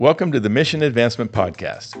Welcome to the Mission Advancement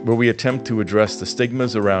Podcast, where we attempt to address the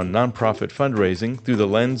stigmas around nonprofit fundraising through the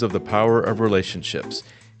lens of the power of relationships.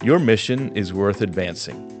 Your mission is worth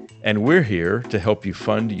advancing, and we're here to help you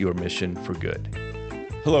fund your mission for good.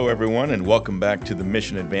 Hello, everyone, and welcome back to the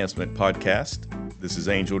Mission Advancement Podcast. This is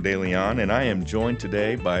Angel DeLeon, and I am joined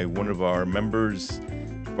today by one of our members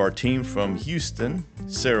of our team from Houston,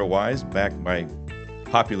 Sara Wise, backed by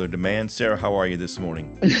popular demand. Sara, how are you this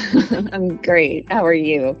morning? I'm great. How are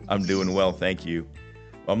you? I'm doing well, thank you.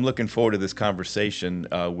 I'm looking forward to this conversation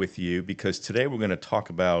with you because today we're going to talk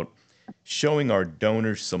about showing our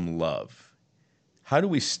donors some love. How do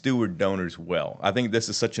we steward donors well? I think this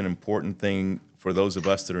is such an important thing for those of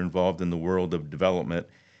us that are involved in the world of development,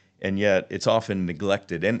 and yet it's often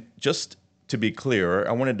neglected. And just to be clear,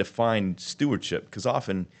 I want to define stewardship because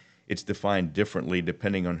often it's defined differently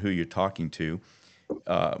depending on who you're talking to.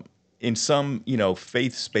 In some,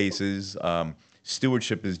 faith spaces,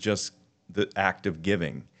 stewardship is just the act of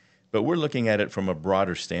giving. But we're looking at it from a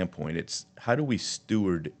broader standpoint. It's how do we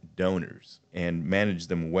steward donors and manage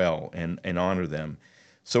them well and honor them?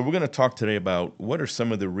 So we're going to talk today about what are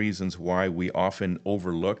some of the reasons why we often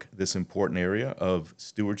overlook this important area of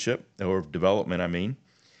stewardship or of development, I mean.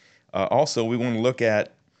 Also, we want to look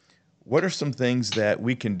at what are some things that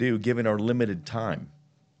we can do given our limited time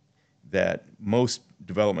that most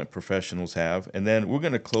development professionals have. And then we're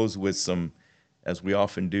going to close with some, as we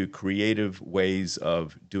often do, creative ways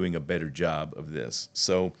of doing a better job of this.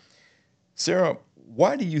 So, Sara,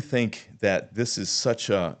 why do you think that this is such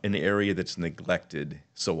an area that's neglected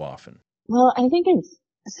so often? Well, I think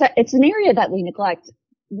it's an area that we neglect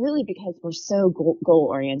really because we're so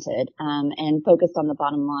goal-oriented and focused on the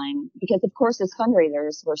bottom line. Because, of course, as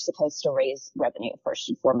fundraisers, we're supposed to raise revenue first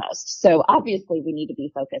and foremost. So obviously, we need to be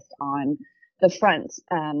focused on the front,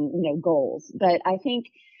 goals. But I think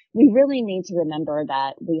we really need to remember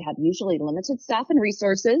that we have usually limited staff and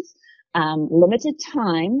resources, limited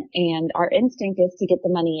time, and our instinct is to get the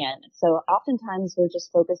money in. So oftentimes, we're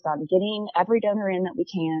just focused on getting every donor in that we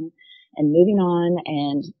can and moving on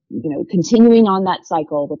and, continuing on that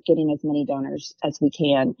cycle with getting as many donors as we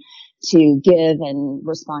can to give and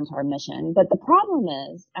respond to our mission. But the problem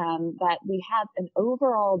is that we have an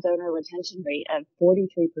overall donor retention rate of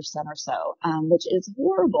 43% or so, which is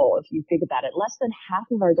horrible if you think about it. Less than half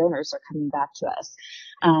of our donors are coming back to us.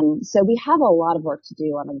 So we have a lot of work to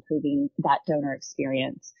do on improving that donor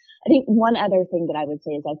experience. I think one other thing that I would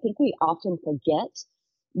say is I think we often forget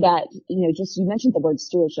that, you mentioned the word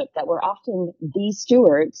stewardship, that we're often the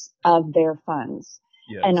stewards of their funds.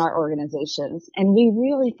 Yes. And our organizations. And we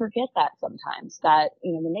really forget that sometimes that,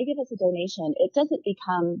 when they give us a donation, it doesn't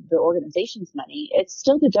become the organization's money. It's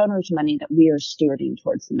still the donor's money that we are stewarding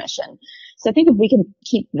towards the mission. So I think if we can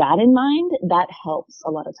keep that in mind, that helps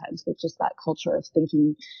a lot of times with just that culture of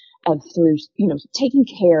thinking of through, taking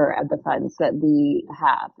care of the funds that we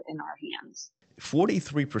have in our hands.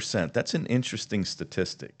 43%, that's an interesting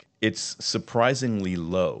statistic. It's surprisingly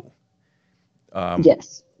low.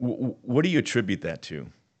 Yes. What do you attribute that to?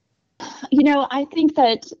 I think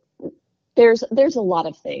that there's a lot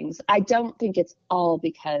of things. I don't think it's all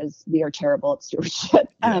because we are terrible at stewardship.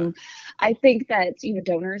 Yeah. I think that,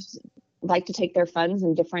 donors like to take their funds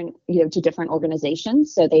in different, to different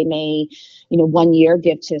organizations. So they may, 1 year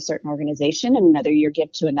give to a certain organization and another year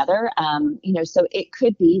give to another. So it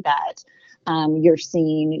could be that you're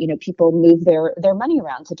seeing, people move their money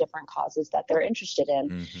around to different causes that they're interested in.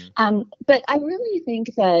 Mm-hmm. But I really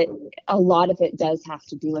think that a lot of it does have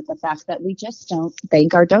to do with the fact that we just don't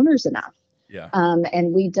thank our donors enough. Yeah.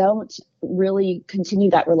 And we don't really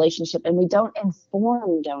continue that relationship, and we don't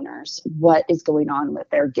inform donors what is going on with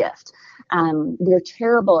their gift. We're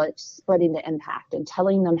terrible at spreading the impact and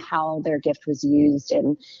telling them how their gift was used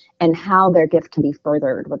and how their gift can be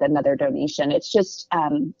furthered with another donation. It's just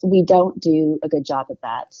we don't do a good job of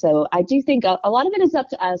that. So I do think a lot of it is up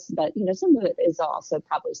to us, but some of it is also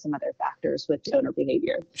probably some other factors with donor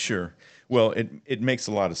behavior. Sure. Well, it makes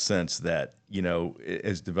a lot of sense that,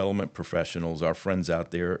 as development professionals, our friends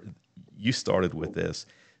out there, you started with this,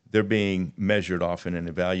 they're being measured often and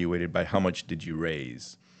evaluated by how much did you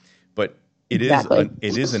raise. But it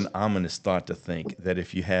is an ominous thought to think that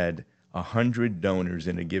if you had 100 donors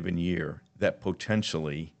in a given year, that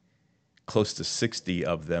potentially close to 60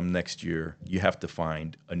 of them next year, you have to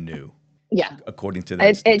find a new. Yeah. According to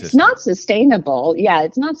that statistic. It's not sustainable. Yeah,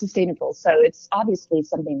 it's not sustainable. So it's obviously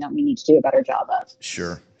something that we need to do a better job of.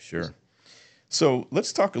 Sure. So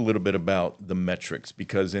let's talk a little bit about the metrics,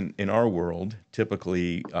 because in our world,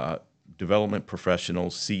 typically development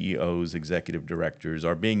professionals, CEOs, executive directors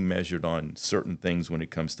are being measured on certain things when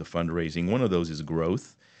it comes to fundraising. One of those is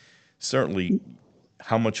growth. Certainly,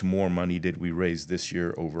 how much more money did we raise this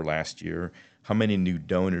year over last year? How many new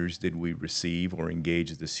donors did we receive or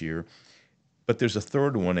engage this year? But there's a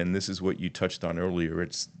third one, and this is what you touched on earlier.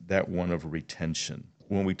 It's that one of retention.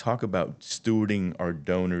 When we talk about stewarding our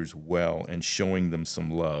donors well and showing them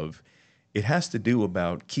some love, it has to do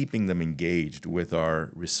about keeping them engaged with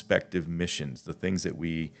our respective missions, the things that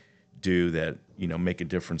we do that, make a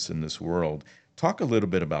difference in this world. Talk a little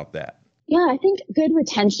bit about that. Yeah, I think good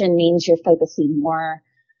retention means you're focusing more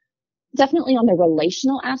definitely on the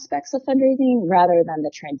relational aspects of fundraising rather than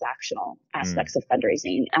the transactional Mm. aspects of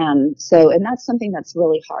fundraising. And that's something that's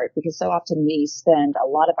really hard because so often we spend a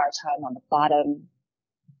lot of our time on the bottom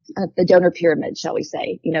of the donor pyramid, shall we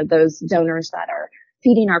say, those donors that are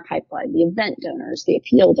feeding our pipeline, the event donors, the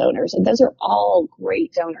appeal donors, and those are all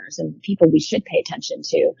great donors and people we should pay attention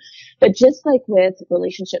to. But just like with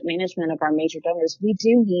relationship management of our major donors, we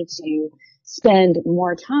do need to spend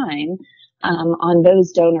more time on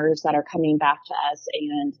those donors that are coming back to us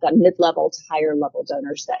and the mid-level to higher level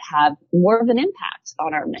donors that have more of an impact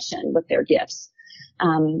on our mission with their gifts.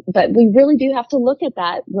 But we really do have to look at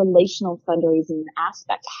that relational fundraising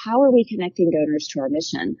aspect. How are we connecting donors to our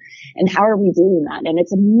mission and how are we doing that? And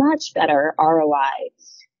it's a much better ROI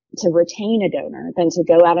to retain a donor than to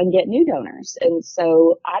go out and get new donors. And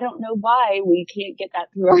so I don't know why we can't get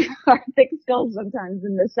that through our thick skulls sometimes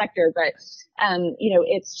in this sector, but,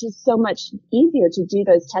 it's just so much easier to do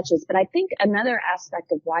those touches. But I think another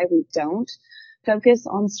aspect of why we don't focus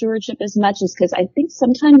on stewardship as much is because I think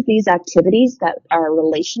sometimes these activities that are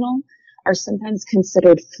relational are sometimes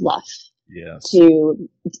considered fluff. Yes. To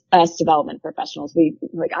us development professionals.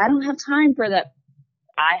 I don't have time for that.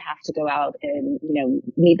 I have to go out and,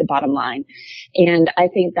 meet the bottom line. And I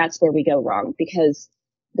think that's where we go wrong because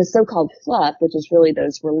the so-called fluff, which is really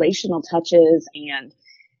those relational touches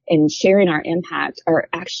and sharing our impact are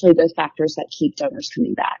actually those factors that keep donors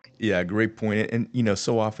coming back. Yeah, great point. And,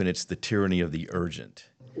 so often it's the tyranny of the urgent,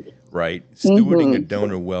 right? Stewarding a Mm-hmm.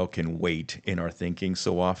 donor well can wait in our thinking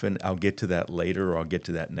so often. I'll get to that later or I'll get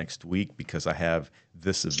to that next week because I have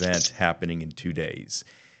this event happening in 2 days.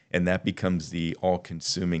 And that becomes the all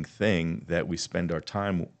consuming thing that we spend our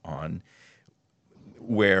time on,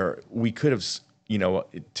 where we could have,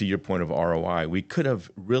 to your point of ROI, we could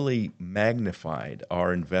have really magnified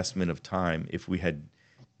our investment of time if we had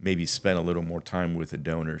maybe spent a little more time with a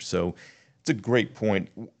donor. So it's a great point.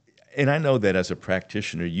 And I know that as a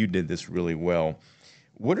practitioner, you did this really well.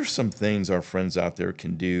 What are some things our friends out there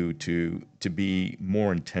can do to be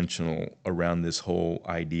more intentional around this whole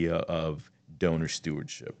idea of donor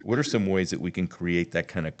stewardship? What are some ways that we can create that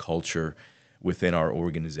kind of culture within our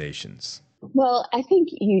organizations? Well, I think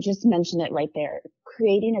you just mentioned it right there.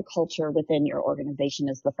 Creating a culture within your organization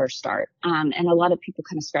is the first start. And a lot of people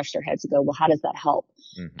kind of scratch their heads and go, well, how does that help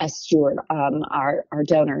Mm-hmm. us steward our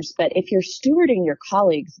donors? But if you're stewarding your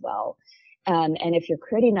colleagues well, and if you're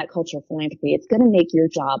creating that culture of philanthropy, it's going to make your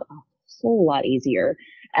job a whole lot easier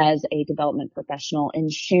as a development professional and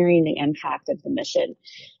sharing the impact of the mission.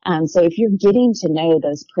 So if you're getting to know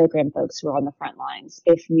those program folks who are on the front lines,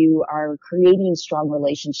 if you are creating strong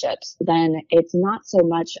relationships, then it's not so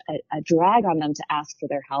much a drag on them to ask for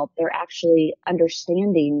their help. They're actually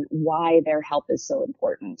understanding why their help is so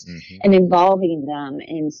important Mm-hmm. and involving them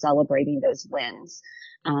in celebrating those wins.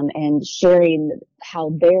 And sharing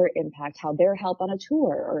how their impact, how their help on a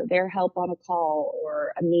tour or their help on a call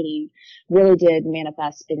or a meeting really did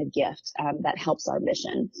manifest in a gift that helps our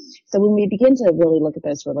mission. So when we begin to really look at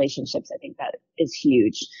those relationships, I think that is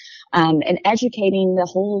huge. And educating the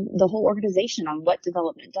whole organization on what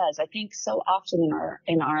development does. I think so often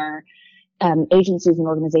in our agencies and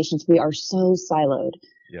organizations, we are so siloed.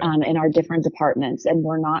 Yeah. In our different departments, and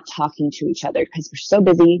we're not talking to each other because we're so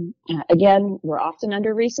busy. Again, we're often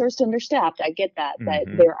under-resourced, understaffed. I get that, but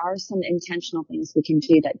Mm-hmm. there are some intentional things we can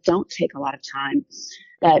do that don't take a lot of time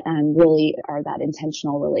that really are that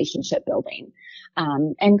intentional relationship building.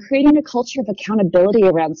 And creating a culture of accountability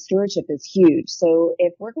around stewardship is huge. So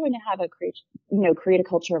if we're going to have create a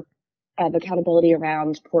culture of accountability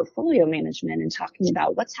around portfolio management and talking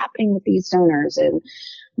about what's happening with these donors and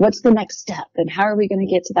what's the next step and how are we going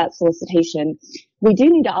to get to that solicitation, we do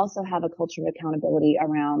need to also have a culture of accountability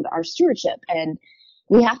around our stewardship. And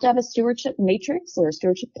we have to have a stewardship matrix or a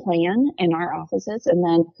stewardship plan in our offices, and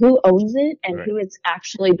then who owns it and Right. who is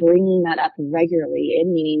actually bringing that up regularly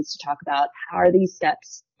in meetings to talk about how are these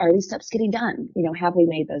steps getting done? Have we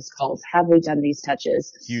made those calls? Have we done these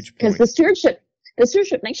touches? Huge Because point. the stewardship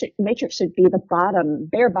matrix should be the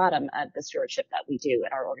bare bottom of the stewardship that we do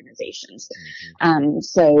at our organizations. Mm-hmm.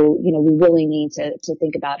 So, we really need to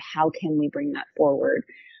think about how can we bring that forward.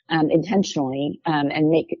 intentionally, and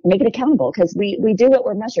make it accountable, because we do what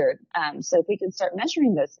we're measured. So if we can start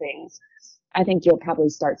measuring those things, I think you'll probably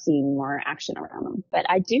start seeing more action around them. But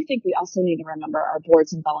I do think we also need to remember our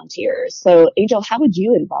boards and volunteers. So Angel, how would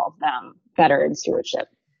you involve them better in stewardship?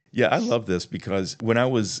 Yeah, I love this because when I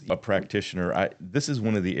was a practitioner, this is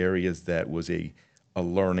one of the areas that was a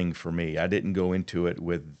learning for me. I didn't go into it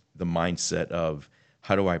with the mindset of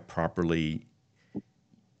how do I properly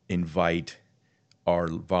invite our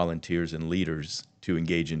volunteers and leaders to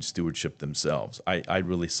engage in stewardship themselves. I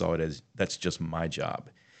really saw it as that's just my job.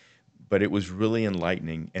 But it was really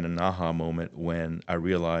enlightening and an aha moment when I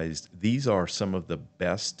realized these are some of the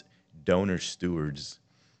best donor stewards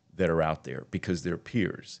that are out there because they're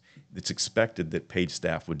peers. It's expected that paid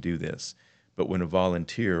staff would do this. But when a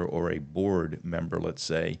volunteer or a board member, let's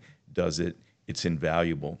say, does it, it's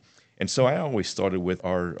invaluable. And so I always started with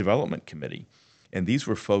our development committee. And these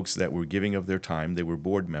were folks that were giving of their time. They were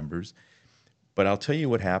board members. But I'll tell you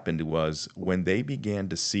what happened was when they began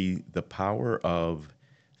to see the power of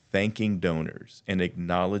thanking donors and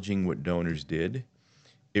acknowledging what donors did,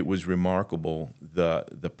 it was remarkable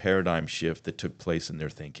the paradigm shift that took place in their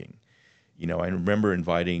thinking. You know, I remember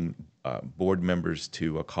inviting board members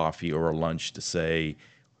to a coffee or a lunch to say,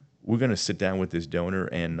 we're going to sit down with this donor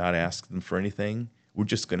and not ask them for anything. We're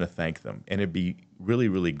just going to thank them. And it'd be really,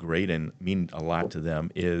 really great and mean a lot to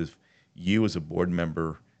them if you as a board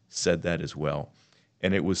member said that as well.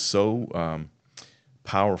 And it was so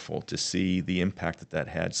powerful to see the impact that that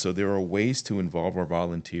had. So there are ways to involve our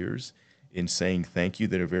volunteers in saying thank you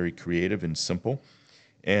that are very creative and simple,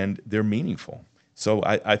 and they're meaningful. So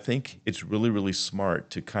I think it's really, really smart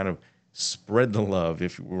to kind of spread the love.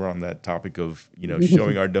 If we're on that topic of, you know,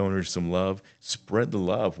 showing our donors some love, spread the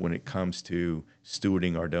love when it comes to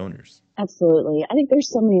stewarding our donors. Absolutely. I think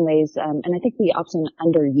there's so many ways, and I think we often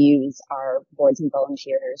underuse our boards and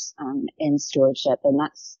volunteers in stewardship, and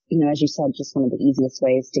that's, you know, as you said, just one of the easiest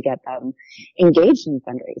ways to get them engaged in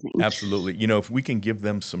fundraising. Absolutely. You know, if we can give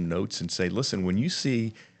them some notes and say, listen, when you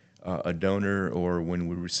see a donor or when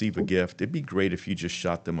we receive a gift, it'd be great if you just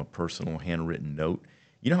shot them a personal handwritten note.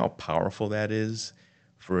 You know how powerful that is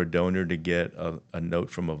for a donor to get a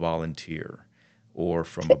note from a volunteer or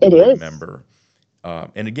from a It board is. member.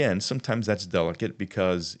 And again, sometimes that's delicate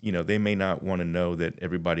because, you know, they may not want to know that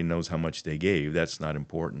everybody knows how much they gave. That's not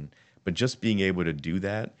important. But just being able to do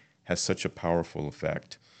that has such a powerful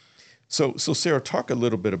effect. So Sara, talk a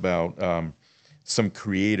little bit about some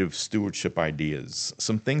creative stewardship ideas,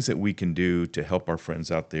 some things that we can do to help our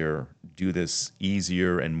friends out there do this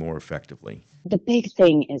easier and more effectively. The big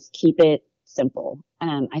thing is keep it simple.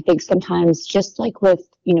 I think sometimes, just like with,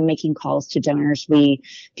 you know, making calls to donors, we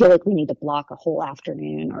feel like we need to block a whole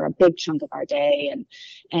afternoon or a big chunk of our day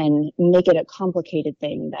and make it a complicated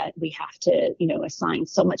thing that we have to, you know, assign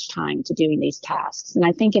so much time to doing these tasks. And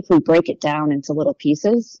I think if we break it down into little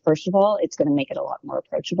pieces, first of all, it's going to make it a lot more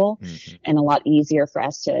approachable and a lot easier for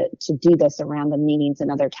us to do this around the meetings and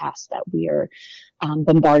other tasks that we are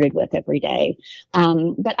bombarded with every day.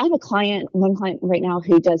 But I have one client right now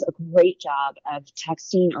who does a great job of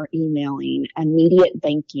texting or emailing immediate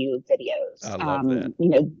thank you videos, I love that. you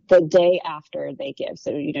know, the day after they give.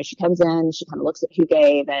 So, you know, she comes in, she kind of looks at who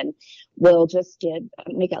gave, and will just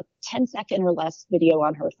make a 10-second or less video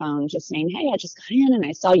on her phone just saying, hey, I just got in and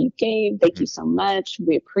I saw you gave. Thank you so much.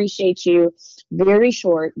 We appreciate you. Very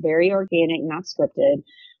short, very organic, not scripted.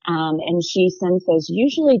 And she sends those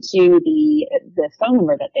usually to the phone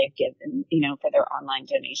number that they've given, you know, for their online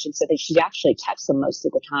donation, so that she actually texts them most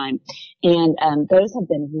of the time. And those have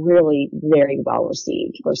been really very well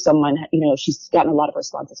received. Where someone, you know, she's gotten a lot of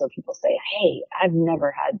responses where people say, "Hey, I've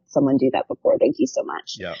never had someone do that before. Thank you so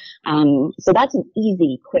much." Yeah. So that's an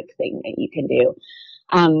easy, quick thing that you can do.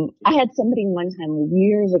 I had somebody one time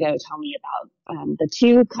years ago tell me about the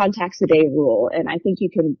 2 contacts a day rule, and I think you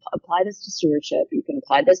can apply this to stewardship. You can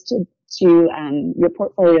apply this to your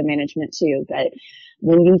portfolio management too. But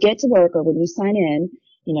when you get to work or when you sign in,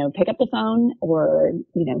 you know, pick up the phone or,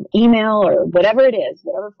 you know, email or whatever it is,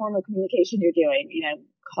 whatever form of communication you're doing, you know,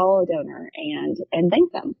 call a donor and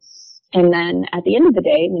thank them. And then at the end of the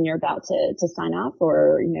day, when you're about to sign off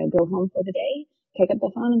or, you know, go home for the day, pick up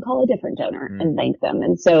the phone and call a different donor and thank them.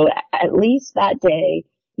 And so at least that day,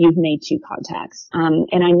 you've made 2 contacts.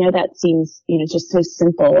 And I know that seems, you know, just so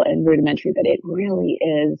simple and rudimentary, but it really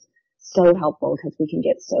is so helpful because we can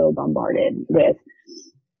get so bombarded with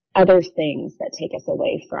other things that take us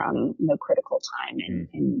away from, you know, critical time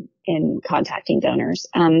in contacting donors.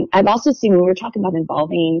 I've also seen, when we were talking about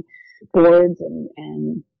involving boards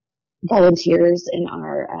and volunteers in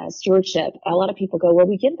our stewardship, a lot of people go, well,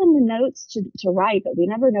 we give them the notes to write, but we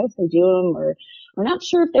never know if they do them we're not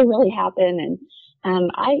sure if they really happen.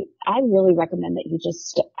 And I really recommend that you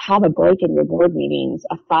just have a break in your board meetings,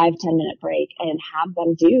 a 5-10 minute break, and have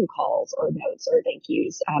them do calls or notes or thank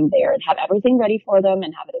yous there, and have everything ready for them,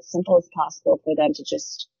 and have it as simple as possible for them to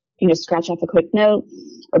just, scratch off a quick note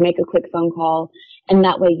or make a quick phone call. And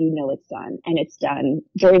that way, it's done, and it's done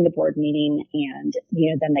during the board meeting, and,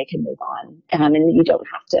 then they can move on. And you don't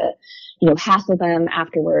have to, hassle them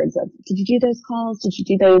afterwards of, did you do those calls? Did you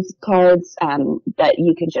do those cards? But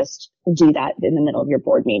you can just do that in the middle of your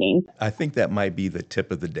board meeting. I think that might be the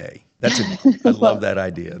tip of the day. I love that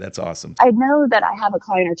idea. That's awesome. I know that I have a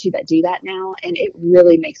client or two that do that now, and it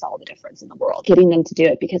really makes all the difference in the world, getting them to do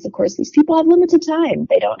it, because of course these people have limited time.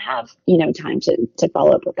 They don't have, time to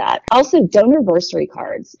follow up with that. Also, donorversary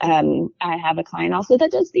cards. I have a client also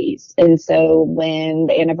that does these. And so when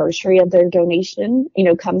the anniversary of their donation,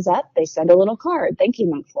 comes up, they send a little card thanking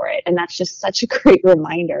them for it. And that's just such a great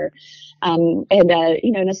reminder. And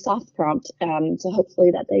a soft prompt, to hopefully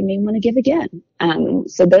that they may want to give again.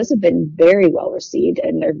 So those have been very well received,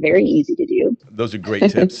 and they're very easy to do. Those are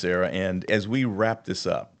great tips, Sarah. And as we wrap this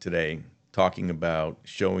up today, talking about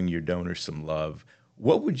showing your donors some love,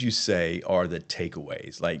 what would you say are the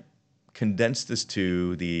takeaways? Like, condense this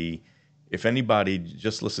to if anybody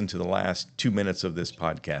just listened to the last 2 minutes of this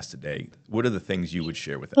podcast today, what are the things you would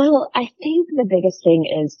share with them? Well, I think the biggest thing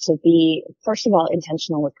is to be, first of all,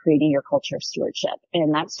 intentional with creating your culture of stewardship.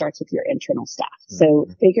 And that starts with your internal staff. So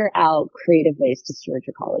figure out creative ways to steward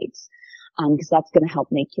your colleagues, because that's going to help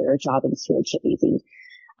make your job in stewardship easy.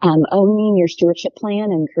 Owning your stewardship plan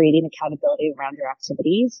and creating accountability around your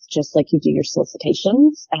activities, just like you do your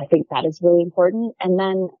solicitations. I think that is really important. And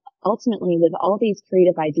then ultimately, with all these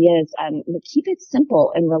creative ideas, keep it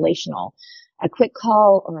simple and relational. A quick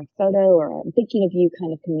call or a photo or I'm thinking of you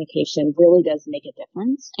kind of communication really does make a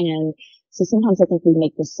difference. And so sometimes I think we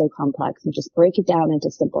make this so complex, and just break it down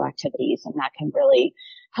into simple activities, and that can really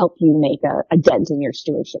help you make a dent in your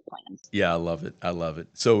stewardship plans. Yeah, I love it. I love it.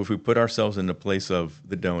 So if we put ourselves in the place of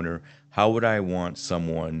the donor, how would I want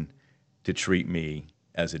someone to treat me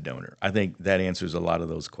as a donor? I think that answers a lot of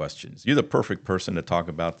those questions. You're the perfect person to talk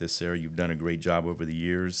about this, Sarah. You've done a great job over the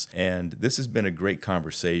years. And this has been a great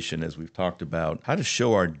conversation as we've talked about how to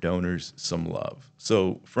show our donors some love.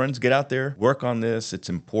 So friends, get out there, work on this. It's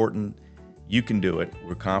important. You can do it.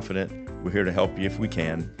 We're confident. We're here to help you if we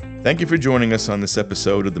can. Thank you for joining us on this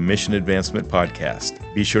episode of the Mission Advancement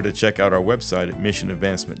Podcast. Be sure to check out our website at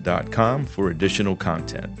missionadvancement.com for additional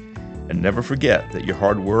content. And never forget that your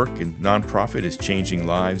hard work and nonprofit is changing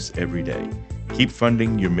lives every day. Keep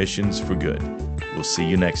funding your missions for good. We'll see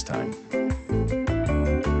you next time.